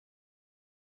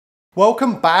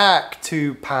Welcome back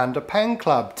to Panda Pen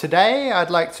Club. Today I'd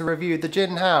like to review the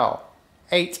Jinhao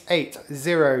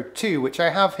 8802, which I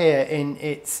have here in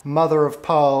its mother of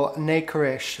pearl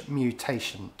nacre-ish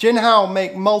mutation. Jinhao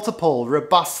make multiple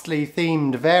robustly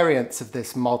themed variants of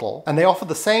this model, and they offer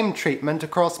the same treatment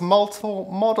across multiple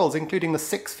models, including the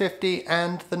 650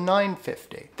 and the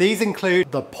 950. These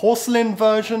include the porcelain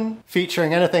version,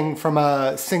 featuring anything from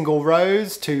a single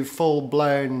rose to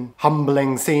full-blown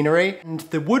humbling scenery, and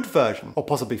the wood version, or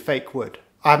possibly fake wood.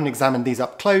 I haven't examined these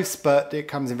up close, but it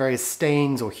comes in various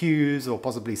stains or hues or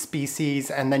possibly species,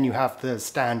 and then you have the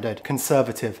standard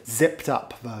conservative zipped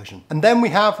up version. And then we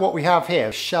have what we have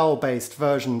here, shell-based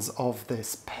versions of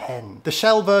this pen. The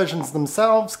shell versions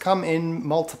themselves come in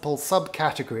multiple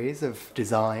subcategories of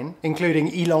design, including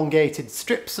elongated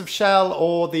strips of shell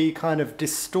or the kind of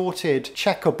distorted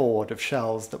checkerboard of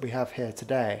shells that we have here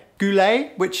today.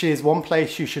 Goulet, which is one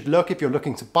place you should look if you're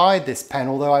looking to buy this pen,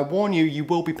 although I warn you, you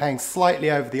will be paying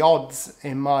slightly over the odds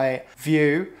in my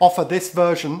view, offer this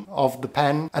version of the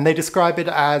pen, and they describe it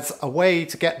as a way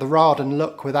to get the Raden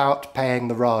look without paying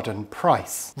the Raden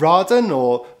price. Raden,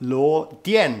 or Lo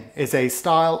Dien, is a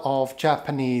style of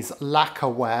Japanese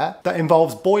lacquerware that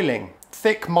involves boiling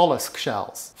thick mollusk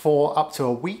shells for up to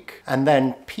a week and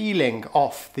then peeling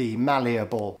off the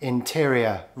malleable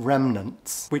interior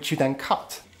remnants, which you then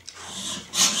cut.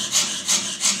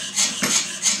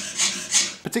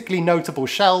 Particularly notable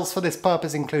shells for this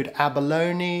purpose include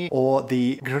abalone, or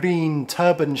the green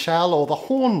turban shell, or the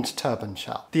horned turban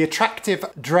shell. The attractive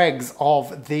dregs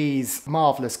of these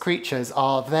marvellous creatures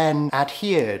are then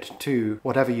adhered to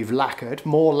whatever you've lacquered.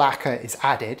 More lacquer is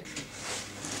added.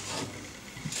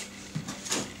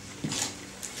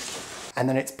 And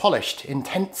then it's polished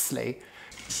intensely,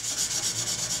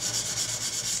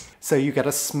 so you get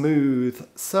a smooth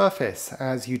surface,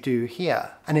 as you do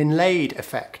here. An inlaid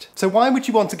effect. So why would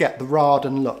you want to get the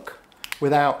Raden look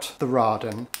without the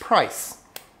Raden price?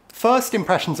 First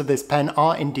impressions of this pen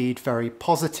are indeed very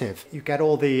positive. You get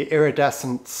all the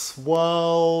iridescent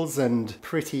swirls and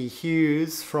pretty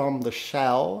hues from the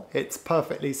shell. It's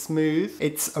perfectly smooth.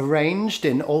 It's arranged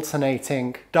in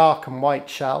alternating dark and white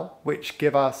shell, which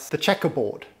give us the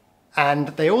checkerboard. And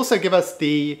they also give us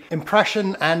the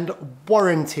impression and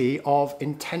warranty of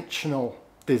intentional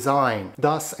design,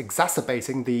 thus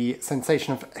exacerbating the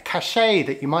sensation of cachet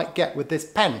that you might get with this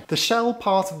pen. The shell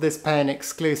part of this pen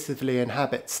exclusively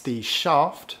inhabits the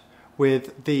shaft,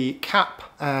 with the cap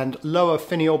and lower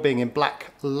finial being in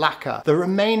black lacquer. The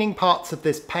remaining parts of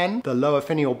this pen, the lower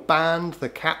finial band, the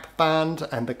cap band,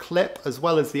 and the clip, as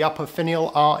well as the upper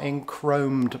finial, are in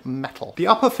chromed metal. The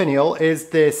upper finial is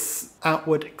this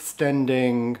outward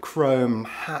extending chrome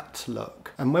hat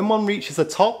look. And when one reaches the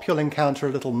top, you'll encounter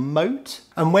a little moat.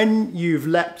 And when you've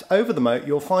leapt over the moat,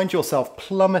 you'll find yourself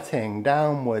plummeting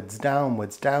downwards,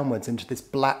 downwards, downwards into this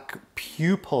black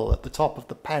pupil at the top of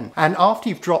the pen. And after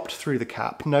you've dropped through the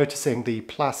cap, noticing the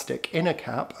plastic inner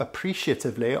cap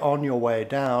appreciatively on your way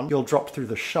down, you'll drop through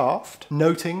the shaft,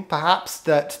 noting perhaps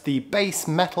that the base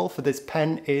metal for this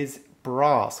pen is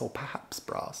brass, or perhaps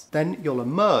brass. Then you'll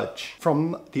emerge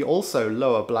from the also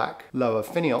lower black lower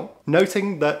finial,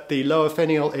 noting that the lower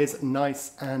finial is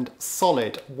nice and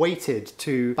solid, weighted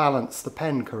to balance the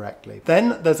pen correctly.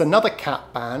 Then there's another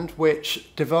cap band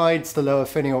which divides the lower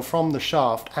finial from the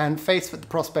shaft, and faced with the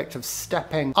prospect of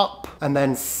stepping up and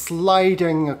then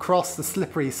sliding across the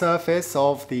slippery surface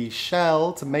of the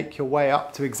shell to make your way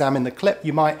up to examine the clip,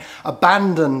 you might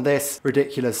abandon this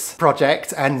ridiculous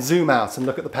project and zoom out and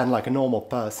look at the pen like a normal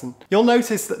person. You'll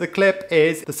notice that the clip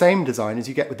is the same design as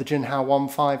you get with the Jinhao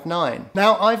 159.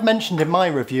 Now, I've mentioned in my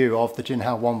review of the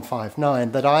Jinhao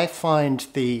 159 that I find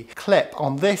the clip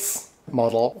on this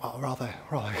model,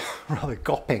 well, rather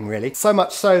gopping really. So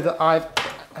much so that I've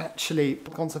actually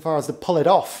gone so far as to pull it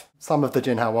off some of the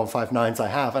Jinhao 159s I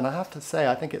have, and I have to say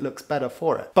I think it looks better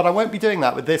for it. But I won't be doing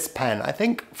that with this pen. I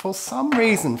think for some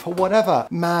reason, for whatever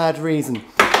mad reason,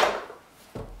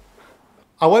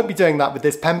 I won't be doing that with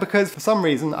this pen because for some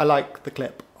reason I like the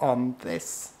clip on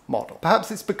this model. Perhaps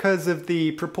it's because of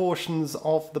the proportions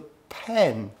of the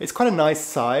pen. It's quite a nice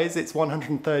size. It's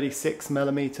 136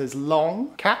 millimeters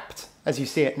long, capped as you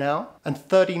see it now, and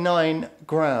 39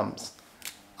 grams.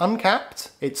 Uncapped,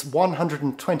 it's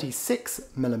 126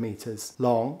 millimeters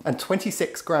long and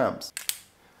 26 grams.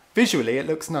 Visually, it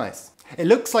looks nice. It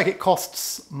looks like it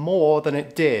costs more than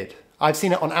it did. I've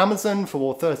seen it on Amazon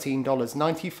for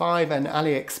 $13.95 and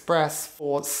AliExpress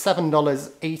for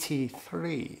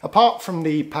 $7.83. Apart from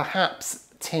the perhaps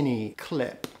tinny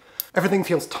clip, everything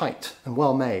feels tight and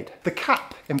well made. The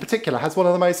cap in particular has one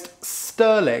of the most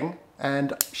sterling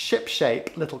and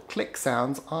ship-shape little click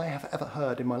sounds I have ever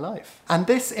heard in my life. And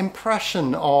this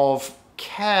impression of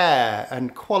care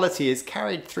and quality is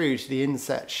carried through to the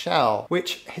inset shell,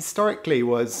 which historically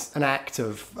was an act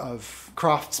of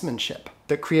craftsmanship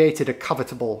that created a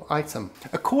covetable item.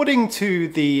 According to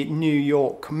the New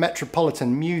York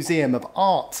Metropolitan Museum of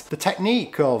Art, the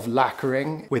technique of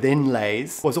lacquering with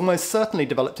inlays was almost certainly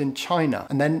developed in China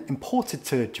and then imported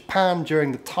to Japan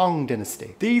during the Tang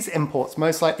dynasty. These imports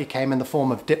most likely came in the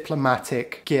form of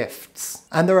diplomatic gifts.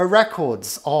 And there are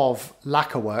records of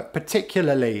lacquer work,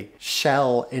 particularly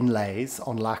shell inlays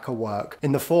on lacquer work,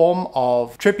 in the form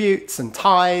of tributes and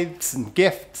tithes and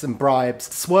gifts and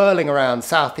bribes swirling around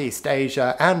Southeast Asia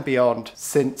and beyond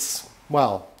since,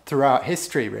 well, throughout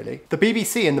history really. The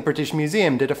BBC and the British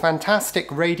Museum did a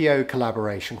fantastic radio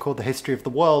collaboration called The History of the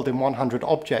World in 100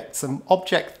 Objects, and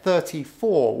Object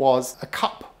 34 was a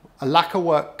cup, a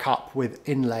lacquerwork cup with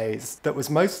inlays that was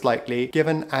most likely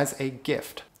given as a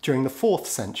gift during the 4th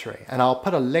century. And I'll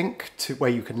put a link to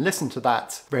where you can listen to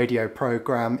that radio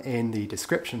program in the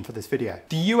description for this video.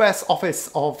 The US Office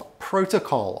of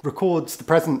Protocol records the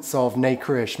presence of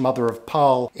nacreish mother of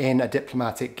pearl in a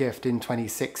diplomatic gift in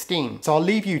 2016. So I'll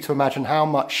leave you to imagine how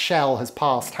much shell has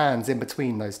passed hands in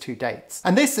between those two dates.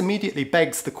 And this immediately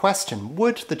begs the question,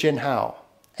 would the Jinhao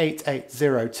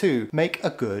 8802 make a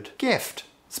good gift?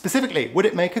 Specifically, would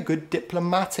it make a good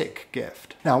diplomatic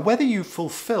gift? Now, whether you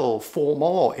fulfill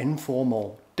formal or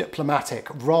informal diplomatic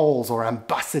roles or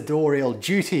ambassadorial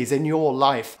duties in your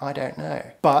life, I don't know.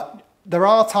 But there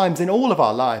are times in all of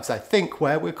our lives, I think,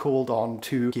 where we're called on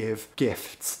to give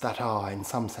gifts that are, in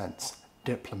some sense,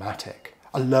 diplomatic.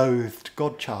 A loathed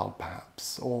godchild,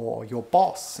 perhaps, or your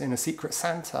boss in a Secret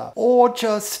Santa, or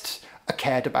just a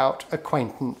cared about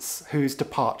acquaintance whose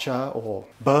departure or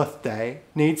birthday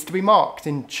needs to be marked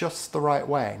in just the right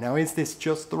way. Now, is this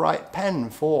just the right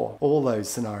pen for all those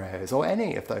scenarios or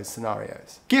any of those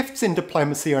scenarios? Gifts in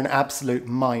diplomacy are an absolute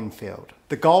minefield.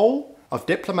 The goal of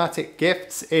diplomatic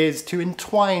gifts is to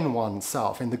entwine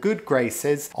oneself in the good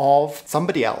graces of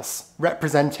somebody else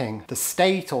representing the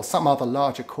state or some other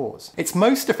larger cause. It's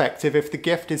most effective if the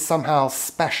gift is somehow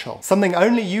special, something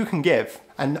only you can give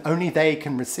and only they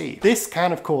can receive. This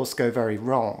can, of course, go very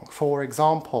wrong. For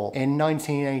example, in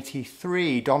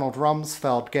 1983, Donald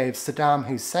Rumsfeld gave Saddam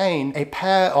Hussein a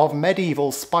pair of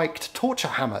medieval spiked torture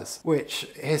hammers, which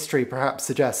history perhaps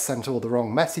suggests sent all the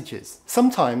wrong messages.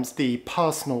 Sometimes the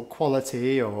personal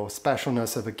quality or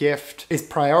specialness of a gift is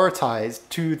prioritized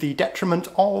to the detriment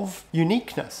of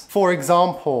uniqueness. For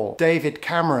example, David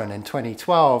Cameron in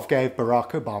 2012 gave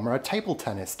Barack Obama a table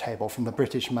tennis table from the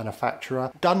British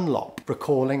manufacturer Dunlop,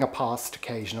 recalling a past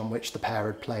occasion on which the pair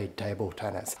had played table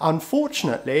tennis.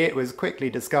 Unfortunately, it was quickly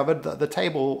discovered that the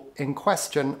table in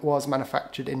question was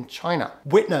manufactured in China.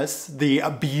 Witness the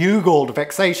bugled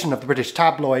vexation of the British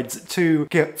tabloids to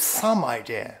give some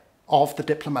idea of the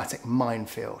diplomatic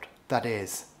minefield that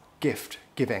is gift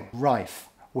giving, rife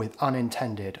with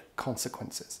unintended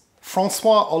consequences.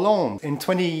 François Hollande in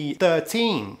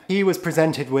 2013, he was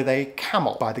presented with a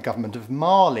camel by the government of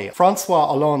Mali. François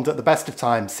Hollande at the best of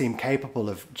times seemed capable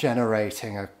of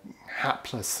generating a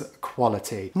hapless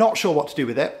quality. Not sure what to do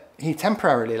with it. He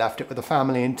temporarily left it with a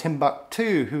family in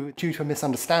Timbuktu who, due to a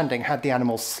misunderstanding, had the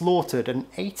animal slaughtered and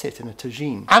ate it in a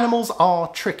tagine. Animals are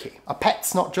tricky. A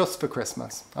pet's not just for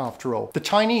Christmas, after all. The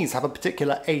Chinese have a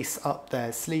particular ace up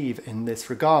their sleeve in this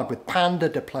regard with panda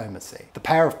diplomacy. The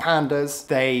pair of pandas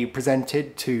they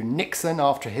presented to Nixon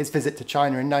after his visit to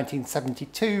China in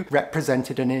 1972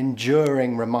 represented an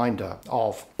enduring reminder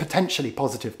of potentially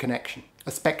positive connection. A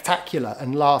spectacular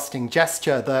and lasting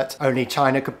gesture that only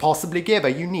China could possibly give,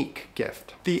 a unique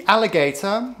gift. The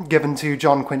alligator, given to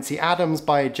John Quincy Adams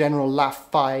by General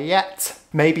Lafayette,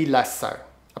 may be less so.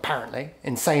 Apparently,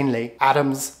 insanely,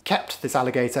 Adams kept this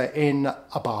alligator in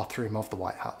a bathroom of the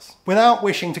White House. Without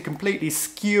wishing to completely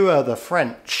skewer the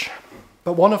French,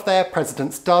 but one of their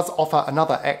presidents does offer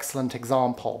another excellent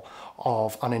example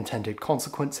of unintended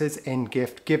consequences in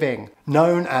gift giving,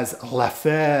 known as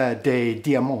L'Affaire des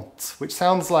Diamants, which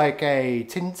sounds like a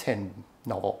Tintin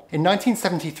novel. In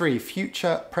 1973,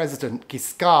 future President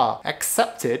Giscard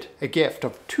accepted a gift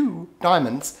of 2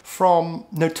 diamonds from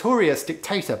notorious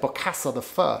dictator Bokassa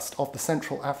I of the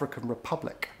Central African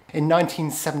Republic. In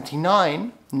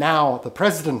 1979, now the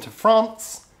President of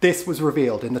France, this was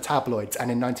revealed in the tabloids, and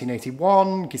in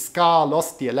 1981, Giscard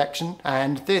lost the election,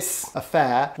 and this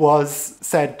affair was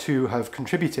said to have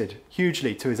contributed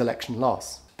hugely to his election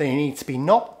loss. They need to be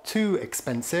not too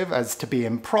expensive as to be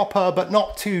improper, but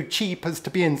not too cheap as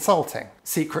to be insulting.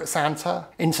 Secret Santa,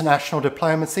 international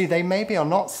diplomacy, they maybe are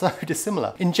not so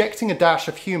dissimilar. Injecting a dash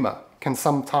of humour can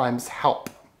sometimes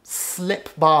help slip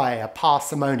by a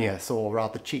parsimonious or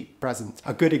rather cheap present.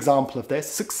 A good example of this,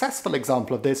 successful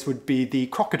example of this, would be the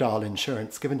crocodile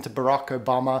insurance given to Barack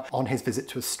Obama on his visit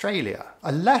to Australia.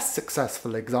 A less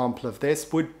successful example of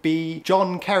this would be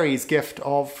John Kerry's gift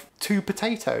of 2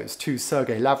 potatoes to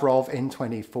Sergei Lavrov in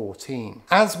 2014.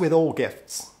 As with all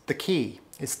gifts, the key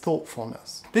is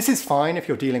thoughtfulness. This is fine if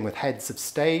you're dealing with heads of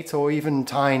state or even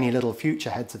tiny little future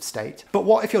heads of state. But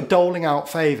what if you're doling out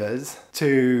favours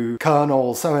to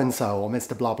Colonel so-and-so or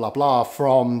Mr. blah blah blah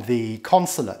from the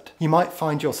consulate? You might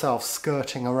find yourself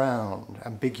skirting around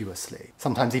ambiguously,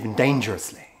 sometimes even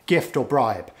dangerously. Gift or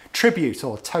bribe, tribute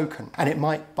or token, and it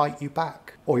might bite you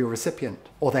back, or your recipient,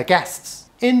 or their guests.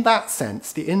 In that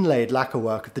sense, the inlaid lacquer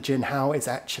work of the Jinhao is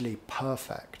actually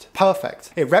perfect. Perfect.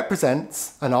 It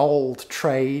represents an old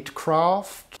trade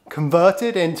craft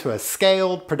converted into a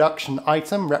scaled production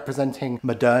item representing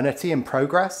modernity and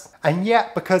progress. And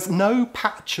yet, because no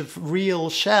patch of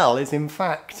real shell is in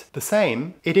fact the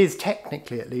same, it is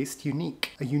technically at least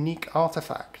unique, a unique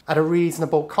artifact at a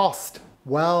reasonable cost.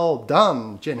 Well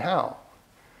done, Jinhao.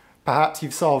 Perhaps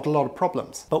you've solved a lot of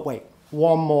problems. But wait.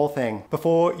 One more thing.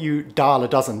 Before you dial a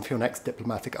dozen for your next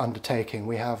diplomatic undertaking,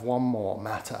 we have one more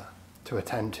matter to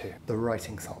attend to, the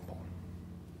writing sample.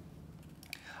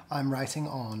 I'm writing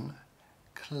on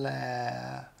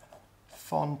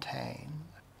Clairefontaine,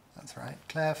 that's right,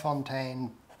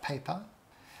 Clairefontaine paper,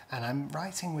 and I'm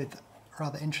writing with,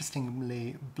 rather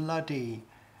interestingly, bloody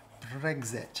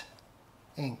Brexit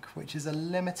ink, which is a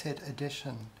limited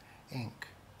edition ink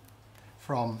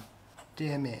from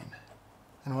Diamine.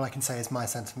 And all I can say is my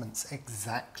sentiments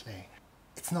exactly.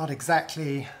 It's not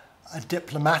exactly a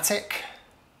diplomatic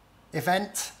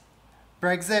event,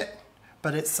 Brexit,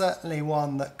 but it's certainly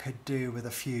one that could do with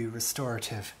a few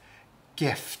restorative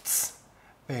gifts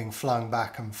being flung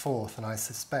back and forth, and I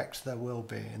suspect there will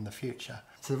be in the future.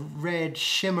 It's a red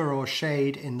shimmer or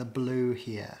shade in the blue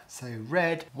here. So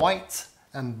red, white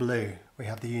and blue. We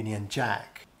have the Union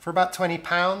Jack. For about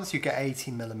 £20 you get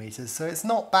 80mm, so it's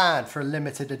not bad for a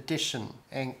limited edition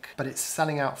ink, but it's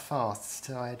selling out fast,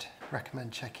 so I'd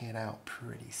recommend checking it out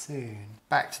pretty soon.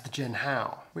 Back to the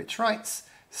Jinhao, which writes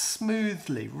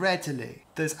smoothly, readily.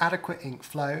 There's adequate ink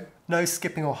flow, no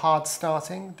skipping or hard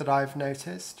starting that I've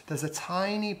noticed. There's a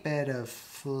tiny bit of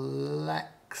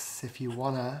flex if you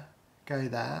wanna go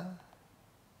there,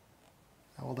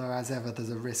 although as ever there's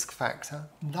a risk factor.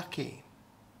 Lucky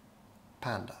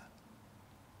Panda.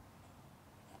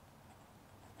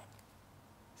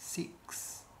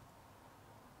 6.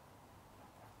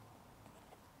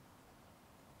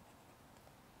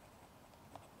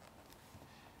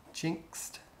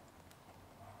 Jinxed.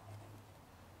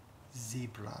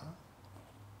 Zebra.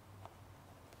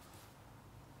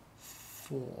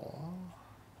 4.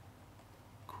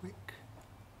 Quick.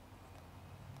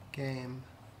 Game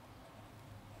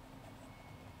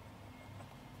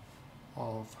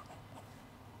of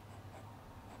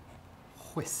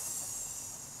whist.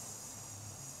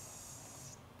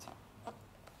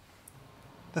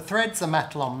 The threads are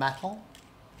metal on metal,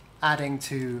 adding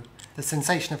to the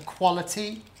sensation of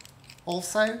quality.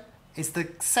 Also is the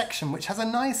section which has a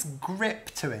nice grip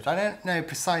to it. I don't know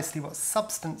precisely what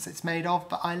substance it's made of,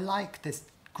 but I like this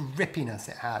grippiness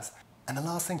it has. And the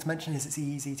last thing to mention is it's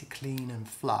easy to clean and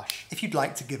flush. If you'd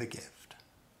like to give a gift,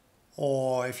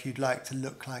 or if you'd like to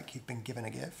look like you've been given a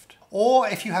gift, or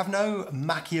if you have no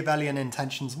Machiavellian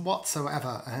intentions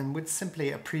whatsoever and would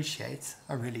simply appreciate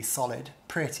a really solid,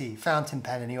 pretty fountain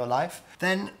pen in your life,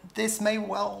 then this may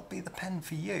well be the pen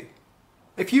for you.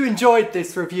 If you enjoyed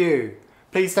this review,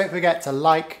 please don't forget to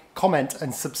like, comment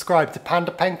and subscribe to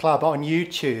Panda Pen Club on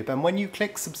YouTube. And when you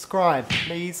click subscribe,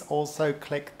 please also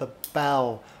click the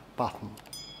bell button.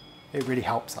 It really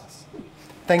helps us.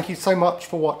 Thank you so much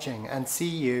for watching and see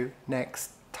you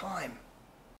next time.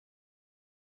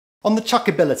 On the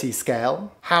chuckability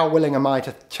scale, how willing am I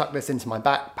to chuck this into my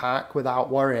backpack without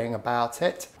worrying about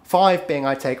it? 5 being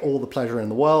I take all the pleasure in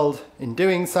the world in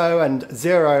doing so, and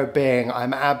 0 being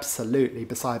I'm absolutely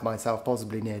beside myself,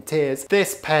 possibly near tears.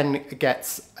 This pen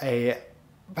gets a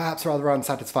perhaps rather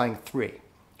unsatisfying 3.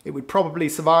 It would probably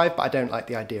survive, but I don't like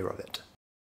the idea of it.